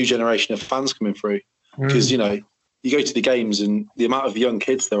the new generation of fans coming through. Because you go to the games and the amount of young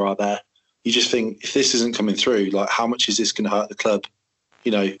kids there are there, you just think if this isn't coming through, like how much is this going to hurt the club?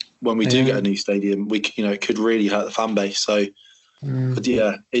 When we do get a new stadium, it could really hurt the fan base. So, but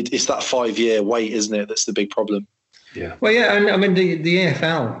it's that 5 year wait, isn't it? That's the big problem. Yeah. Well, yeah, and I mean the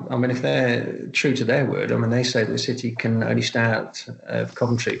EFL. if they're true to their word, they say that the City can only stay out of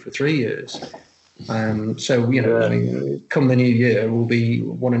Coventry for 3 years. Come the new year, we'll be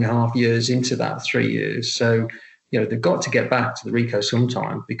 1.5 years into that 3 years. So, they've got to get back to the Rico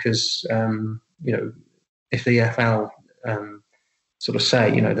sometime because, if the EFL sort of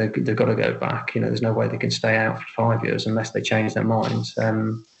say, they've got to go back. There's no way they can stay out for 5 years unless they change their minds.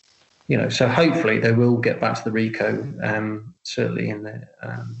 So hopefully they will get back to the Rico, certainly in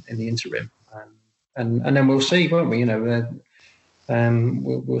the interim, and then we'll see, won't we?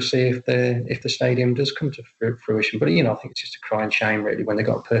 We'll see if the stadium does come to fruition. But I think it's just a crying shame, really, when they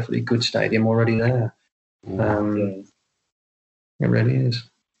got a perfectly good stadium already there. It really is.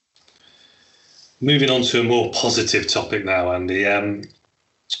 Moving on to a more positive topic now, Andy.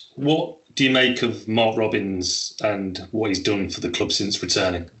 What do you make of Mark Robins and what he's done for the club since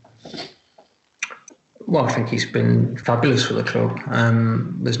returning? Well, I think he's been fabulous for the club.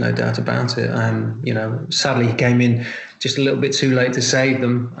 There's no doubt about it. Sadly, he came in just a little bit too late to save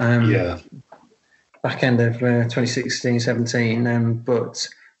them. Back end of 2016-17. But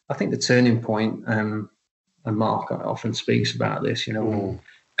I think the turning point, and Mark often speaks about this,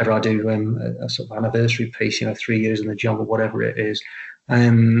 whenever I do a sort of anniversary piece, 3 years in the job or whatever it is,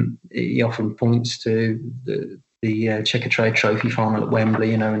 he often points to the Checkatrade Trophy final at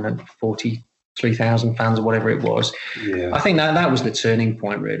Wembley, and the 43,000 fans or whatever it was. Yeah. I think that was the turning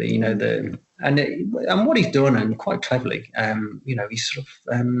point, really. And what he's done, and quite cleverly, he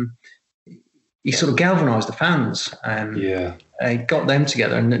sort of galvanised the fans. He got them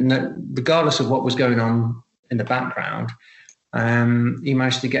together, and regardless of what was going on in the background, he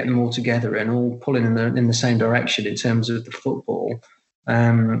managed to get them all together and all pulling in the same direction in terms of the football,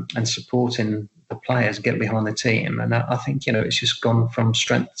 and supporting the players, get behind the team. And I think, it's just gone from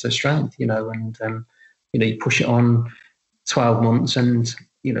strength to strength, and you push it on 12 months and,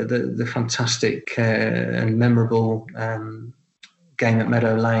 the fantastic and memorable game at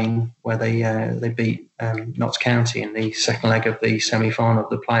Meadow Lane where they beat Notts County in the second leg of the semi-final of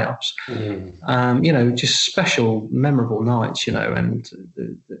the playoffs. Just special, memorable nights, and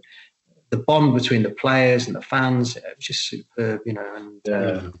the bond between the players and the fans, it was just superb, and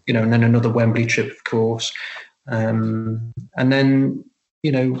then another Wembley trip, of course. And then,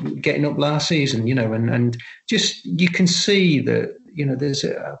 getting up last season, and just, you can see that, there's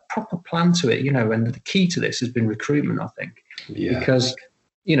a proper plan to it, and the key to this has been recruitment, I think. Yeah. Because,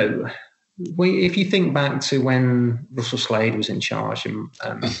 if you think back to when Russell Slade was in charge and,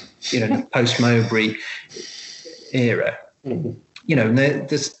 the post-Mowbray era, you know,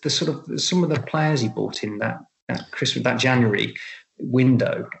 there's the sort of some of the players he bought in that Christmas, that January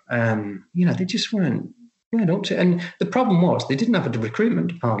window, you know, they just weren't up to it. And the problem was they didn't have a recruitment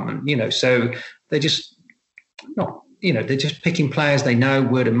department, you know, so they just not, you know, they're just picking players they know,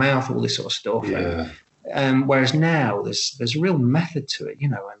 word of mouth, all this sort of stuff. Yeah. Whereas now there's a real method to it, you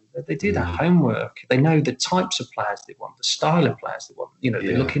know, and they do their homework. They know the types of players they want, the style of players they want. You know,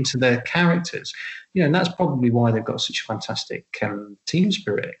 they look into their characters, you know, and that's probably why they've got such a fantastic team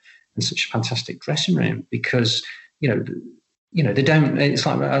spirit and such a fantastic dressing room, because you know they don't. It's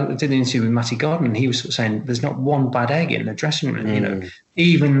like I did an interview with Matty Godden, and he was sort of saying there's not one bad egg in the dressing room. You know,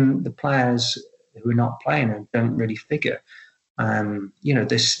 even the players who are not playing and don't really figure. You know,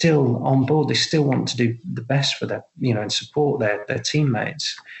 they're still on board. They still want to do the best for their, you know, and support their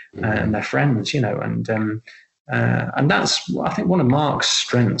teammates and their friends, you know, and that's, I think, one of Mark's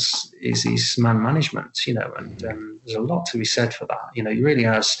strengths is his man management, you know, and there's a lot to be said for that. You know, he really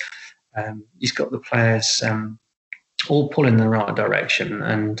has. He's got the players all pulling in the right direction,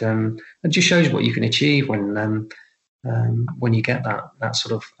 and it just shows what you can achieve when you get that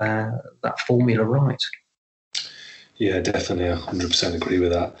sort of that formula right. Yeah, definitely, 100% agree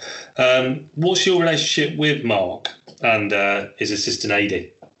with that. What's your relationship with Mark and his assistant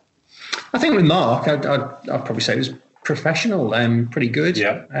AD? I think with Mark, I'd probably say it was professional and pretty good.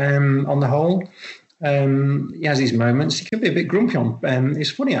 Yeah. On the whole, he has his moments. He can be a bit grumpy on.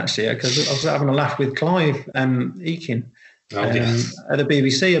 It's funny actually, because I was having a laugh with Clive Eakin at the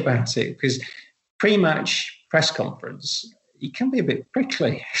BBC about it, because pre-match press conference, he can be a bit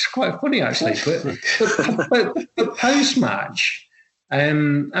prickly. It's quite funny, actually. But post-match,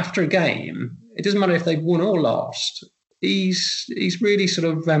 after a game, it doesn't matter if they've won or lost. He's really sort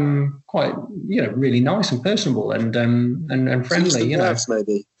of quite, you know, really nice and personable and friendly. You know,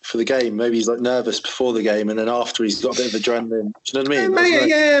 maybe for the game, maybe he's like nervous before the game, and then after he's got a bit of adrenaline. Do you know what I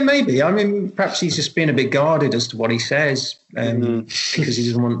mean? Maybe. I mean, perhaps he's just being a bit guarded as to what he says, because he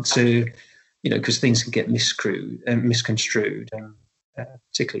doesn't want to. You know, because things can get misconstrued,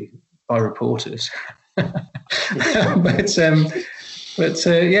 particularly by reporters. But in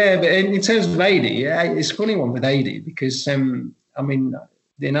terms of AD, it's a funny one with AD because, I mean,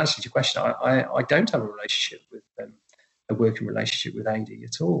 in answer to your question, I don't have a relationship with a working relationship with AD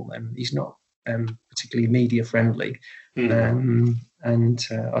at all. He's not particularly media friendly, and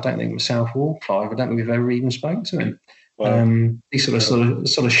I don't think myself or Clive, I don't think we've ever even spoken to him. Wow. He sort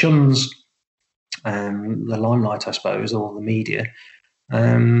of shuns the limelight, I suppose, or the media.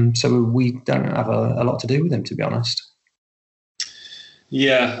 So we don't have a lot to do with him, to be honest.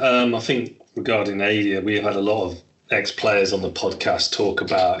 Yeah, I think regarding AD, we've had a lot of ex-players on the podcast talk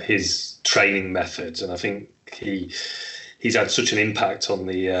about his training methods, and I think he's had such an impact on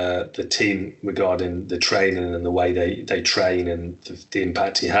the team regarding the training and the way they train and the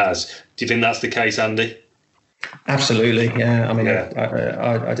impact he has. Do you think that's the case, Andy? Absolutely, yeah. I mean,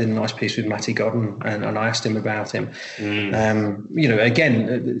 I did a nice piece with Matty Godden, and I asked him about him. You know,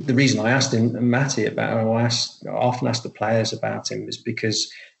 again, the reason I asked Matty about, I often ask the players about him, is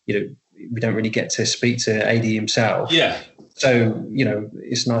because, you know, we don't really get to speak to AD himself. Yeah. So, you know,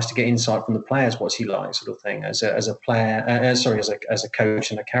 it's nice to get insight from the players. What's he like, sort of thing, as a player? As a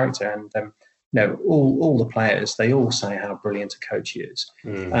coach and a character, and. You know, all the players, they all say how brilliant a coach he is.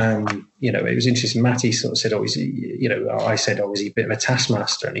 You know, it was interesting. Matty sort of said, I said, is he a bit of a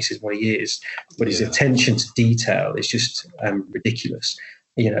taskmaster? And he says, well, he is. But his attention to detail is just ridiculous.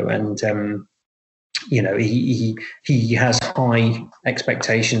 You know, and, you know, he has high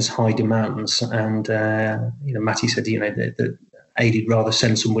expectations, high demands. And, you know, Matty said, you know, that AD'd rather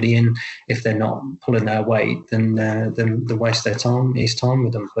send somebody in if they're not pulling their weight than waste his time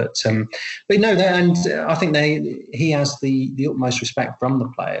with them. But no, and I think he has the utmost respect from the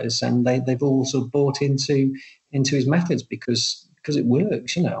players, and they've all sort of bought into his methods because it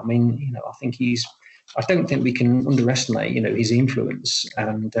works. You know, I mean, you know, I don't think we can underestimate, you know, his influence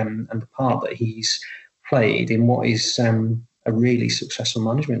and the part that he's played in what is a really successful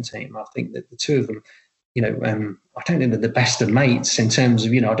management team. I think that the two of them, you know, I don't think they're the best of mates in terms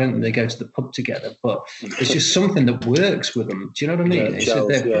of, you know, I don't think they go to the pub together, but it's just something that works with them. Do you know what I mean?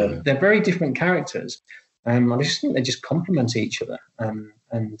 Yeah, they're very different characters. I just think they just complement each other.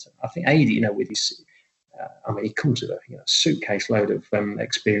 And I think AD, you know, with his, I mean, he comes with a suitcase load of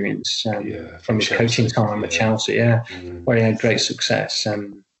experience from his coaching time at Chelsea, where he had great success.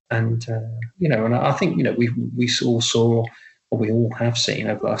 And you know, and I think, you know, we all saw, what we all have seen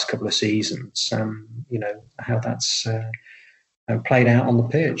over the last couple of seasons, you know, how that's played out on the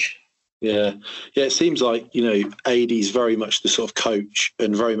pitch. Yeah. It seems like, AD's very much the sort of coach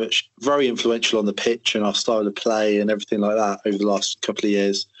and very influential on the pitch and our style of play and everything like that over the last couple of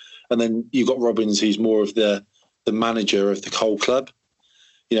years. And then you've got Robbins, who's more of the manager of the whole club.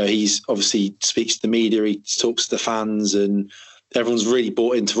 He's obviously speaks to the media, he talks to the fans, and everyone's really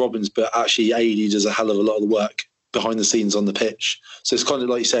bought into Robbins, but actually AD does a hell of a lot of the work behind the scenes on the pitch. So it's kind of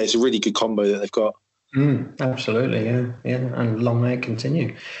like you say, it's a really good combo that they've got. Absolutely, yeah, and long may it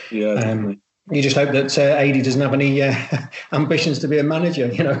continue. Yeah, you just hope that AD doesn't have any ambitions to be a manager,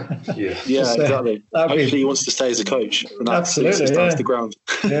 Yeah, exactly. Hopefully he wants to stay as a coach. And absolutely, stands the ground.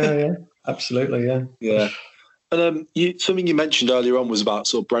 yeah, absolutely, yeah. Yeah. And something you mentioned earlier on was about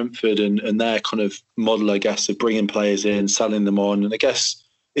sort of Brentford and their kind of model, I guess, of bringing players in, selling them on. And I guess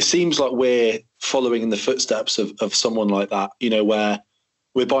it seems like we're following in the footsteps of someone like that, where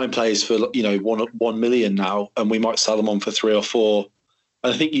we're buying players for, 1 million now, and we might sell them on for 3 or 4.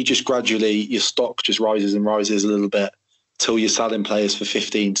 And I think you just gradually, your stock just rises and rises a little bit till you're selling players for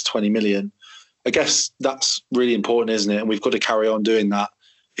 15 to 20 million. I guess that's really important, isn't it? And we've got to carry on doing that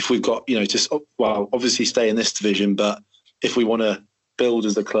if we've got, obviously stay in this division, but if we want to build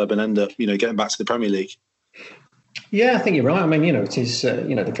as a club and end up, getting back to the Premier League. Yeah, I think you're right. I mean, it is,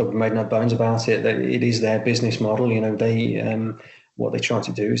 the club have made no bones about it. It is their business model. What they try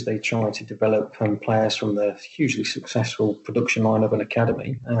to do is they try to develop players from the hugely successful production line of an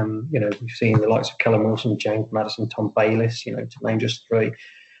academy. We've seen the likes of Callum Wilson, James Maddison, Tom Bayliss, to name just 3,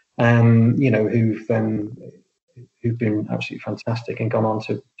 who've been absolutely fantastic and gone on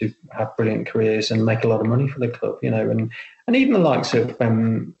to have brilliant careers and make a lot of money for the club, and even the likes of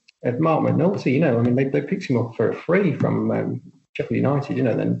Mark McNulty, they picked him up for free from Sheffield United,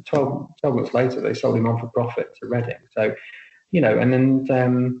 then 12 months later they sold him on for profit to Reading. So, and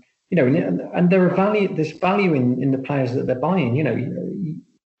there's value in the players that they're buying,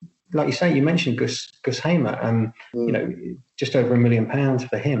 like you say, you mentioned Gus Hamer, just over £1 million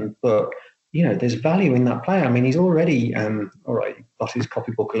for him, but there's value in that player. I mean, he's already all right, lost his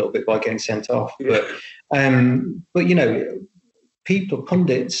copybook a little bit by getting sent off, but people,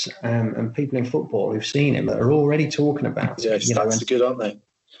 pundits, and people in football who've seen him are already talking about it. Stats are good, aren't they?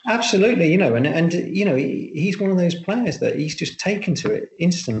 Absolutely, and he's one of those players that he's just taken to it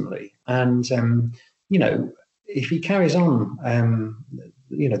instantly, and if he carries on,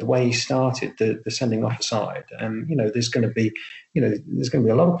 the way he started, the sending off aside, there's going to be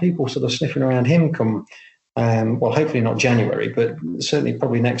a lot of people sort of sniffing around him come, hopefully not January, but certainly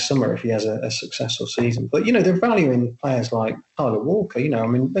probably next summer if he has a successful season. But they're valuing players like Tyler Walker.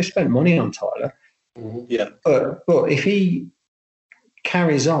 They spent money on Tyler, but if he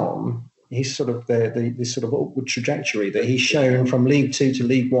carries on his sort of the sort of upward trajectory that he's shown from League 2 to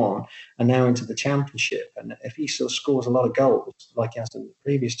League 1 and now into the Championship, and if he still scores a lot of goals like he has in the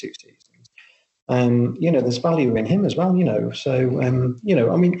previous 2 seasons, there's value in him as well. So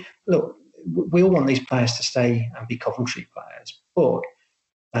look, we all want these players to stay and be Coventry players, but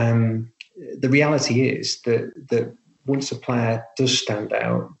the reality is that once a player does stand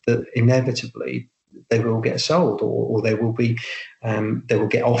out, that inevitably they will get sold, or they will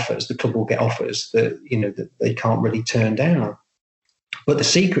get offers. The club will get offers that that they can't really turn down. But the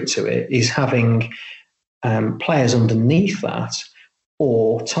secret to it is having players underneath that,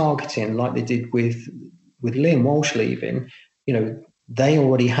 or targeting like they did with Liam Walsh leaving. They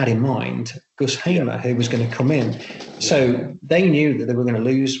already had in mind Gus Hamer, who was going to come in. So they knew that they were going to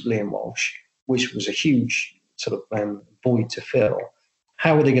lose Liam Walsh, which was a huge sort of void to fill.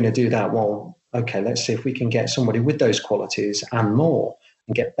 How are they going to do that? Well, okay, let's see if we can get somebody with those qualities and more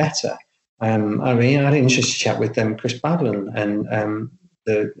and get better. I had an interesting chat with Chris Badland and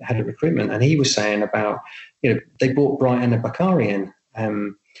the head of recruitment, and he was saying about, they bought Brighton and Bakari in,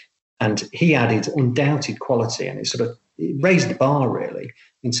 and he added undoubted quality, and it raised the bar really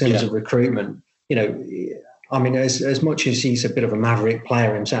in terms of recruitment. As much as he's a bit of a maverick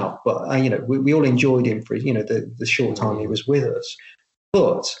player himself, but we all enjoyed him for the short time he was with us.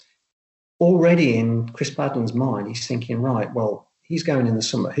 But already in Chris Badland's mind, he's thinking, right, well, he's going in the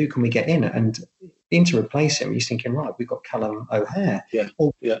summer. Who can we get in? And in to replace him, he's thinking, right, we've got Callum O'Hare.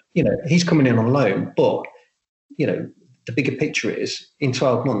 He's coming in on loan, but the bigger picture is in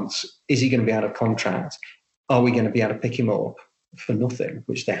 12 months, is he going to be out of contract? Are we going to be able to pick him up for nothing,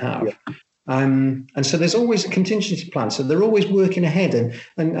 which they have? Yeah. And so there's always a contingency plan. So they're always working ahead.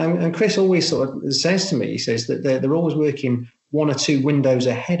 And Chris always sort of says to me, he says that they're always working 1 or 2 windows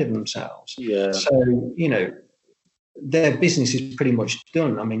ahead of themselves. Yeah. So, their business is pretty much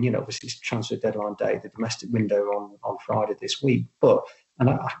done. Obviously it's transfer deadline day, the domestic window on Friday this week. But,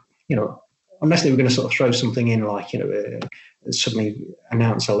 unless they were going to sort of throw something in, like, suddenly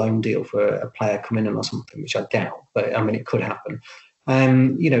announce a loan deal for a player coming in or something, which I doubt, but I mean, it could happen.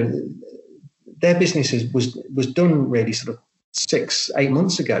 Their business was done really sort of 6-8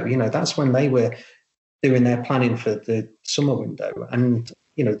 months ago. That's when they were doing their planning for the summer window, and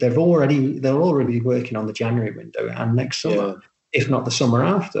they're already working on the January window and next summer, if not the summer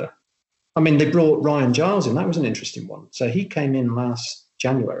after. I mean, they brought Ryan Giles in. That was an interesting one. So he came in last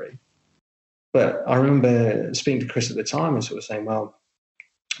January, but I remember speaking to Chris at the time and sort of saying, well,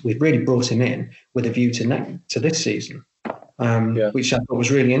 we've really brought him in with a view to this season. Which I thought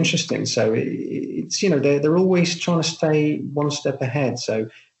was really interesting. So it's they're always trying to stay one step ahead. So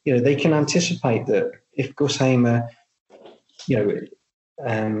they can anticipate that if Gus Hamer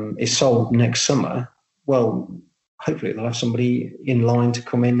is sold next summer, well, hopefully they'll have somebody in line to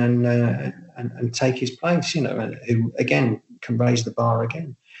come in and take his place. Who again can raise the bar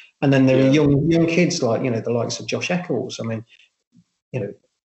again. And then there are young kids like the likes of Josh Eccles. I mean,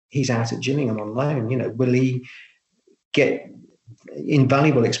 he's out at Gillingham on loan. Will he get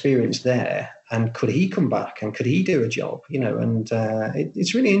invaluable experience there, and could he come back and could he do a job?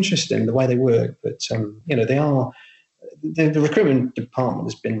 It's really interesting the way they work. But they are the recruitment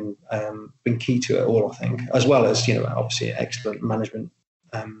department has been key to it all, I think, as well as obviously excellent management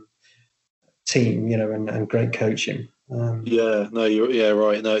team, and great coaching. You're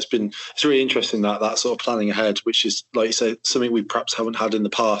right. No, it's really interesting that sort of planning ahead, which is, like you say, something we perhaps haven't had in the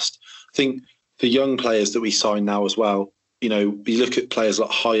past. I think the young players that we sign now as well, you look at players like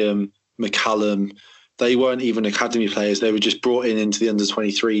Hyam, McCallum, they weren't even academy players. They were just brought into the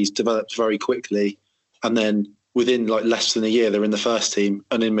under-23s, developed very quickly, and then within like less than a year, they're in the first team.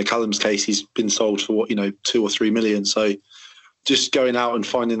 And in McCallum's case, he's been sold for 2 or 3 million. So just going out and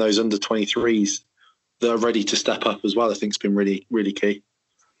finding those under-23s that are ready to step up as well, I think has been really, really key.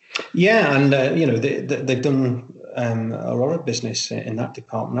 Yeah, and they've done a lot of business in that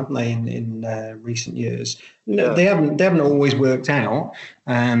department, haven't they? In recent years, they haven't always worked out.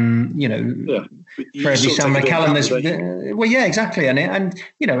 For every Sam McCallum, there's exactly,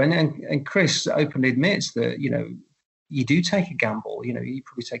 and Chris openly admits that you do take a gamble. You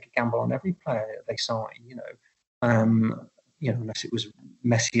probably take a gamble on every player they sign. Unless it was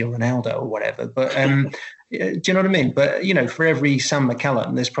Messi or Ronaldo or whatever. But do you know what I mean? But for every Sam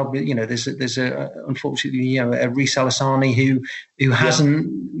McCallum, there's probably there's a unfortunately a Reece Alasani who hasn't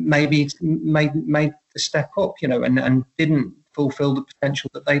maybe made the step up, and didn't fulfil the potential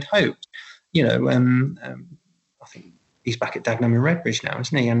that they'd hoped. I think he's back at Dagenham and Redbridge now,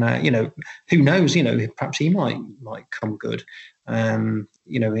 isn't he? And who knows? Perhaps he might come good. In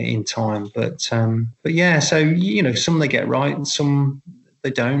time, but yeah. So some they get right, and some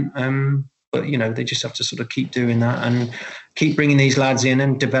they don't. But they just have to sort of keep doing that and keep bringing these lads in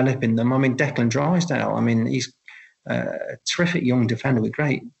and developing them. I mean, Declan Drysdale. I mean, he's a terrific young defender with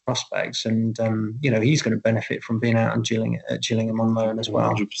great prospects, and he's going to benefit from being out and Gillingham on loan as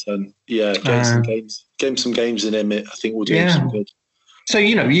well. 100%. Yeah, getting some games in him, I think will do him some good. So,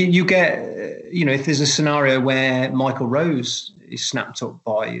 you get, if there's a scenario where Michael Rose is snapped up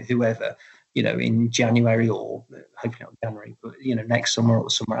by whoever, in January or hopefully not January, but, next summer or the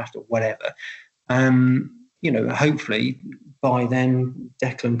summer after, whatever, hopefully by then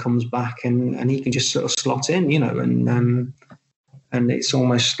Declan comes back and he can just sort of slot in, and it's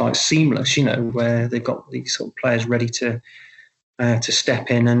almost like seamless, where they've got these sort of players ready to step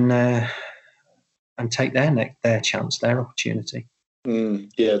in and take their chance, their opportunity.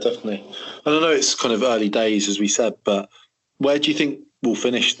 Yeah, definitely. And I know it's kind of early days, as we said, but where do you think we'll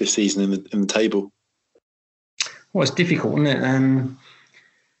finish this season in the table? Well, it's difficult, isn't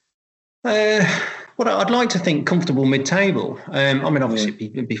it? Well, I'd like to think comfortable mid-table.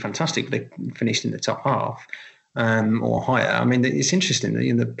 Obviously it'd be fantastic if they finished in the top half or higher. I mean, it's interesting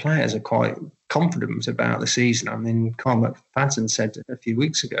that the players are quite confident about the season. I mean, Carl McFadden said a few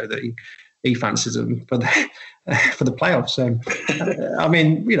weeks ago that he fancies them for the playoffs. So,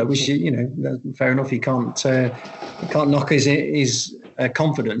 which fair enough. He can't knock his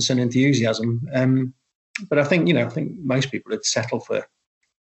confidence and enthusiasm. But I think most people would settle for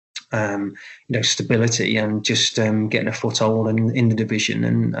stability and just getting a foothold in the division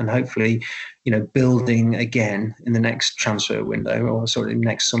and hopefully building again in the next transfer window, or sort of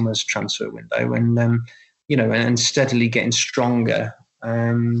next summer's transfer window, and steadily getting stronger.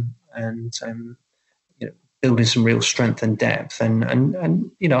 Building some real strength and depth, and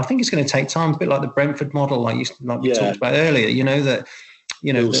I think it's going to take time, a bit like the Brentford model, like we talked about earlier.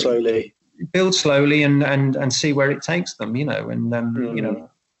 Build slowly and see where it takes them.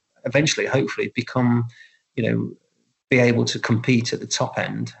 Eventually, hopefully, become be able to compete at the top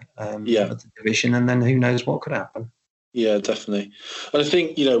end of the division, and then who knows what could happen. Yeah, definitely. And I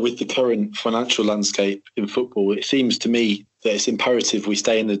think, with the current financial landscape in football, it seems to me that it's imperative we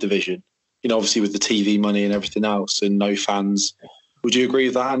stay in the division, obviously with the TV money and everything else and no fans. Would you agree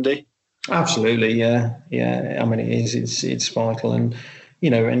with that, Andy? Absolutely, yeah. I mean, it is. It's vital, and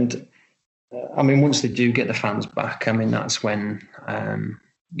I mean, once they do get the fans back, I mean, that's when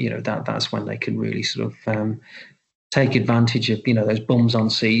that's when they can really sort of take advantage of those bums on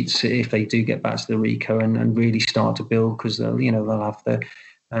seats if they do get back to the Rico and really start to build, because they'll have the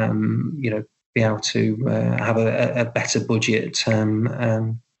be able to have a better budget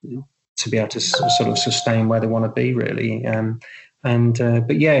to be able to sort of sustain where they want to be, really.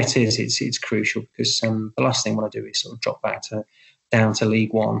 But yeah, it's crucial, because the last thing I want to do is sort of drop back down to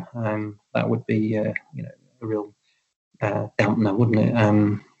League One. That would be a real dampener, wouldn't it?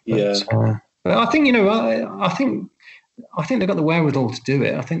 But I think I think they've got the wherewithal to do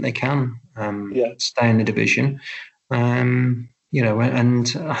it. I think they can stay in the division. And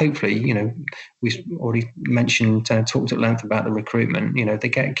hopefully, we've already mentioned, talked at length about the recruitment.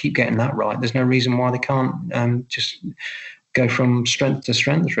 They keep getting that right. There's no reason why they can't just go from strength to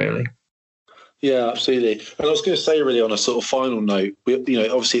strength, really. Yeah, absolutely. And I was going to say, really, on a sort of final note,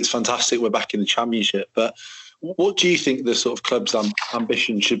 obviously it's fantastic we're back in the Championship, but what do you think the sort of club's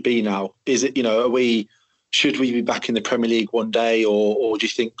ambition should be now? Is it, should we be back in the Premier League one day, or do you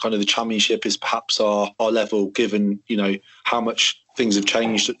think kind of the Championship is perhaps our level, given, how much things have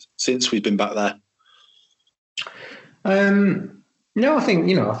changed since we've been back there? No, I think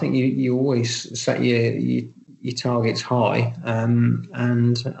you always set your targets high,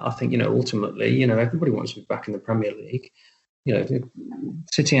 and I think ultimately everybody wants to be back in the Premier League.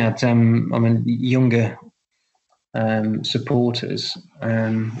 City had younger supporters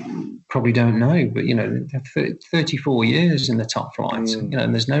probably don't know, but they're 34 years in the top flight, and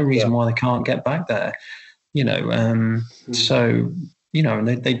there's no reason why they can't get back there. So and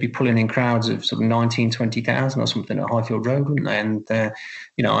they'd be pulling in crowds of sort of 19,000, 20,000 or something at Highfield Road, wouldn't they? And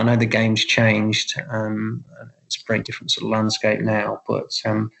I know the game's changed, it's a very different sort of landscape now, but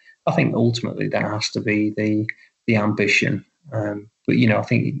I think ultimately that has to be the ambition. But I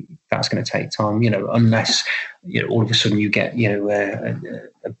think that's going to take time. Unless all of a sudden you get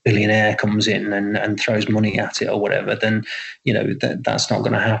a billionaire comes in and throws money at it or whatever, then that's not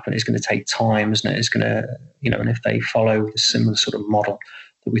going to happen. It's going to take time, isn't it? It's going to and if they follow the similar sort of model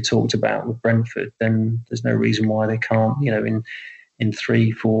that we talked about with Brentford, then there's no reason why they can't in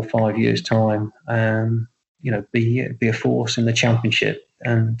 3, 4, 5 years time be a force in the Championship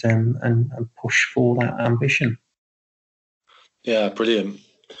and push for that ambition. Yeah, brilliant.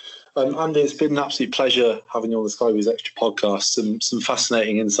 Andy, it's been an absolute pleasure having you on the Sky Blues Extra podcast. Some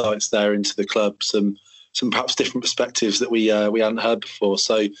fascinating insights there into the club, some perhaps different perspectives that we hadn't heard before.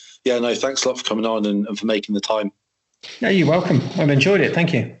 So, thanks a lot for coming on and for making the time. No, you're welcome. I've enjoyed it.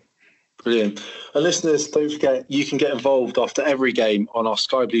 Thank you. Brilliant. And listeners, don't forget, you can get involved after every game on our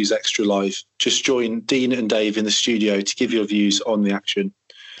Sky Blues Extra Live. Just join Dean and Dave in the studio to give your views on the action.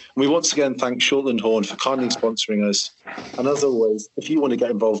 And we once again thank Shortland Horn for kindly sponsoring us. And as always, if you want to get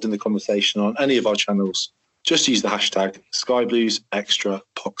involved in the conversation on any of our channels, just use the hashtag Sky Blues Extra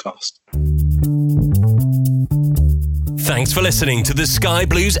Podcast. Thanks for listening to the Sky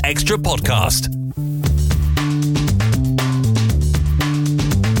Blues Extra Podcast.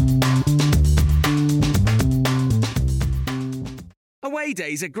 Away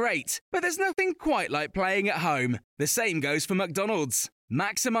days are great, but there's nothing quite like playing at home. The same goes for McDonald's.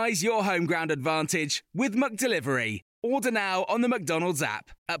 Maximise your home ground advantage with McDelivery. Order now on the McDonald's app.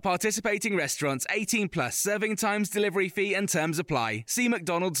 At participating restaurants, 18 plus, serving times, delivery fee and terms apply. See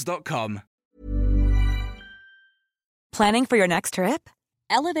mcdonalds.com. Planning for your next trip?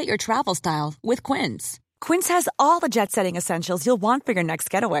 Elevate your travel style with Quince. Quince has all the jet-setting essentials you'll want for your next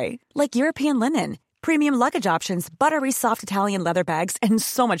getaway, like European linen, premium luggage options, buttery soft Italian leather bags, and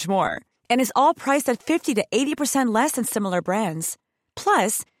so much more. And is all priced at 50 to 80% less than similar brands.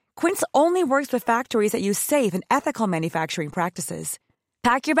 Plus, Quince only works with factories that use safe and ethical manufacturing practices.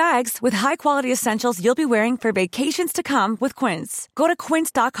 Pack your bags with high-quality essentials you'll be wearing for vacations to come with Quince. Go to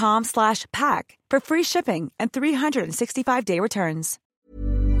quince.com/pack for free shipping and 365-day returns.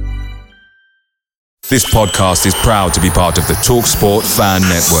 This podcast is proud to be part of the TalkSport Fan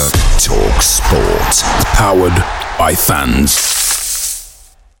Network. TalkSport. Powered by fans.